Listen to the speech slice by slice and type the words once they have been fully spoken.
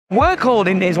Work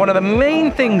holding is one of the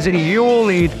main things that you will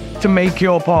need to make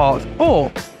your parts.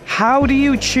 But how do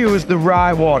you choose the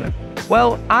right one?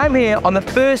 Well, I'm here on the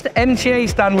first MTA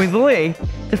stand with Lee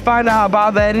to find out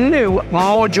about their new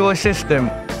modular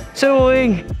system. So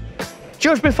Lee,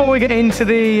 just before we get into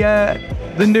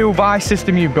the new vice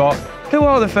system you've got, who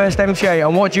are the first MTA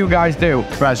and what do you guys do?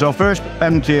 Right, so first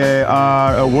MTA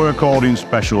are a work holding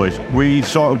specialist. We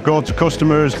sort of go to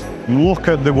customers, look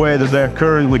at the way that they're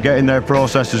currently getting their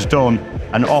processes done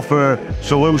and offer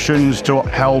solutions to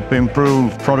help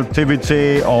improve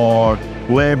productivity or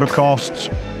labour costs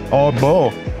or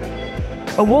both.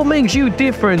 And what makes you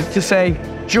different to say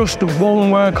just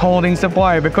one work holding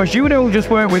supplier? Because you don't just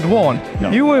work with one,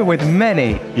 no. You work with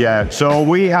many. Yeah, so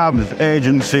we have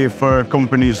agency for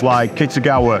companies like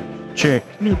Kitagawa, Chick,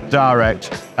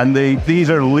 Direct, and these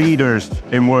are leaders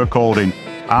in work holding,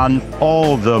 and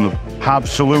all of them have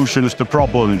solutions to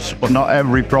problems, but not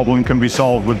every problem can be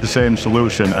solved with the same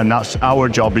solution, and that's our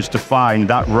job, is to find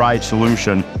that right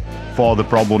solution for the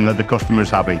problem that the customer's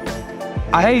having.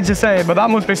 I hate to say it, but that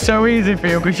must be so easy for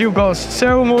you because you've got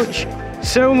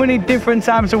so many different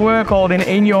types of work holding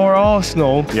in your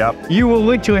arsenal. Yep. You will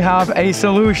literally have a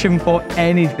solution for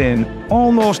anything.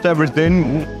 Almost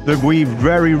everything that we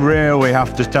very rarely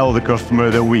have to tell the customer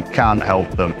that we can't help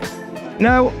them.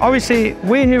 Now, obviously,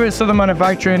 we're here at Southern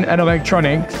Manufacturing and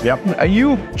Electronics. Yep.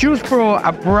 You just brought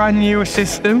a brand new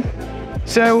system.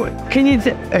 So, can you,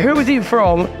 who is it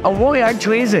from and what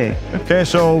actually is it? Okay,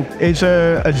 so it's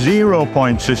a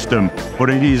 0-point system, but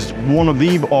it is one of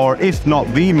the, or if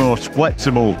not the most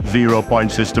flexible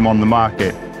 0-point system on the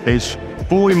market. It's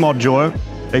fully modular.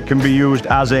 It can be used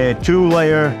as a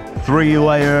 2-layer,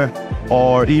 3-layer,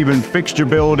 or even fixture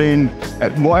building.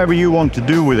 Whatever you want to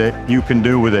do with it, you can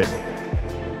do with it.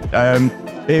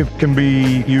 It can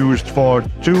be used for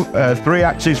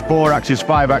 3-axis, 4-axis,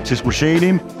 5-axis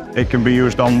machining. It can be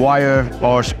used on wire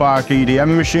or spark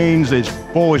EDM machines. It's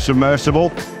fully submersible.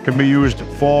 Can be used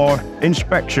for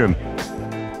inspection.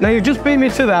 Now you just beat me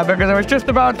to that because I was just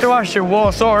about to ask you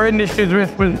what sort of industries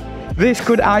this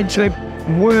could actually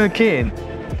work in.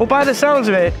 But by the sounds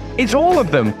of it, it's all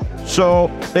of them.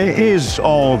 So it is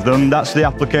all of them. That's the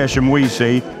application we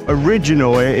see.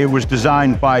 Originally, it was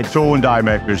designed by tool and die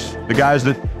makers. The guys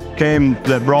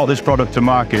that brought this product to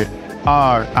market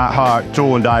are at heart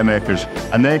tool and die makers,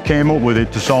 and they came up with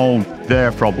it to solve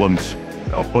their problems.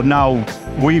 But now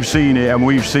we've seen it, and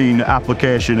we've seen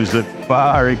applications that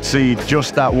far exceed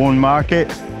just that one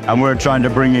market, and we're trying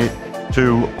to bring it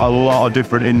to a lot of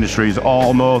different industries: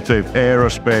 automotive,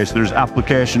 aerospace. There's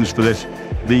applications for this.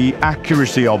 The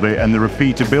accuracy of it and the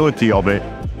repeatability of it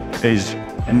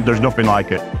and there's nothing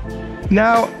like it.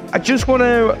 Now, I just want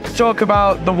to talk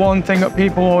about the one thing that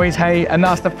people always hate, and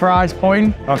that's the price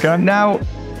point. Okay. Now,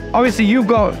 obviously you've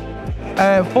got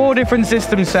 4 different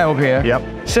systems set up here.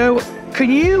 Yep. So,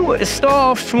 can you start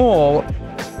off small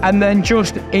and then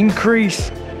just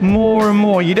increase more and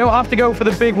more? You don't have to go for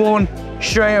the big one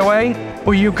straight away,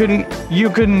 but you can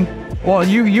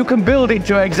build it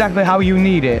to exactly how you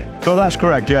need it. So that's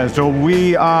correct, yeah. So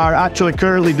we are actually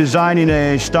currently designing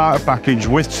a starter package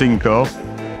with SINCO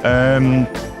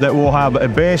that will have a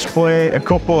base plate, a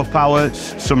couple of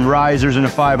pallets, some risers and a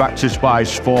 5-axis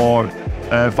vise for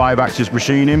 5-axis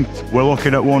machining. We're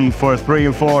looking at one for 3-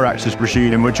 and 4-axis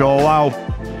machining, which will allow,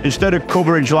 instead of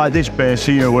coverage like this base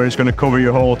here where it's going to cover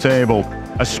your whole table,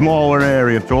 a smaller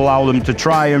area to allow them to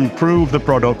try and prove the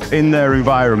product in their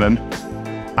environment.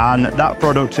 And that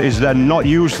product is then not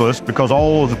useless because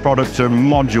all of the products are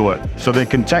modular. So they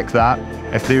can take that,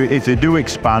 if they do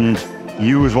expand,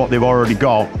 use what they've already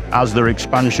got as their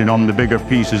expansion on the bigger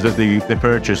pieces that they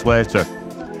purchase later.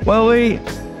 Well, Lee,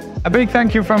 a big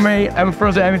thank you from me and for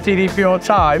us at MTD for your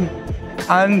time.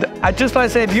 And I'd just like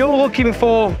to say, if you're looking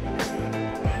for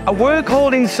a work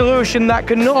holding solution that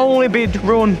can not only be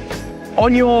run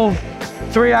on your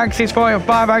 3-axis, 4- or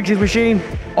 5-axis machine,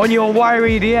 on your wire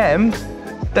EDM,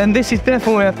 then this is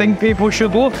definitely a thing people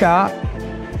should look at,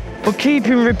 but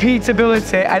keeping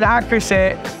repeatability and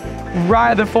accuracy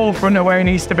right at the forefront of where it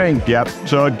needs to be. Yep,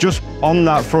 so just on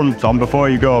that front, Tom, before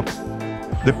you go,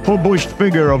 the published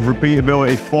figure of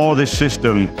repeatability for this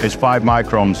system is 5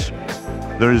 microns.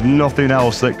 There is nothing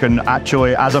else that can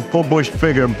actually, as a published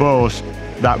figure, boast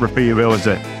that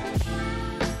repeatability.